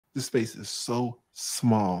This space is so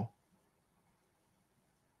small.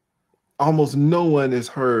 Almost no one has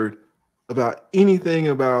heard about anything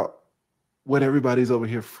about what everybody's over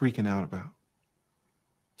here freaking out about.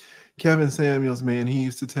 Kevin Samuels, man, he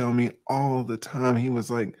used to tell me all the time, he was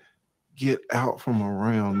like, get out from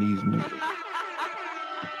around these niggas.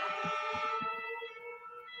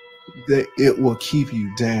 That it will keep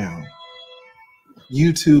you down.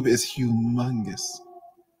 YouTube is humongous.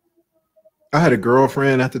 I had a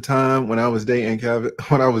girlfriend at the time when I was dating Kevin.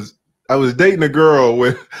 When I was dating a girl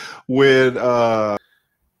when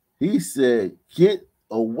he said, get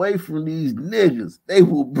away from these niggas. They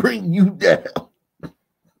will bring you down.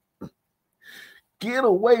 Get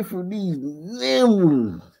away from these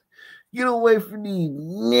ninjas. Get away from these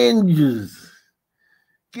ninjas.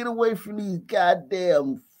 Get away from these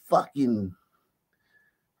goddamn fucking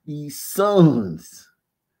these sons.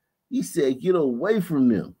 He said, get away from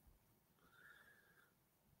them.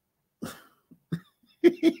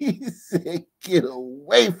 He said, get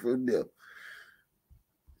away from them.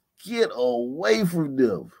 Get away from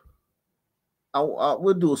them.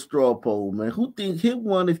 We'll do a straw poll, man. Hit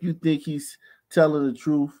one if you think he's telling the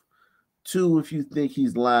truth. Two if you think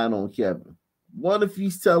he's lying on Kevin. One if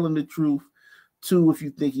he's telling the truth. Two if you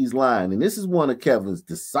think he's lying. And this is one of Kevin's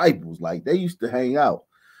disciples. Like, they used to hang out.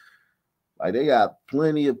 Like, they got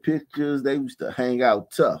plenty of pictures. They used to hang out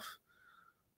tough.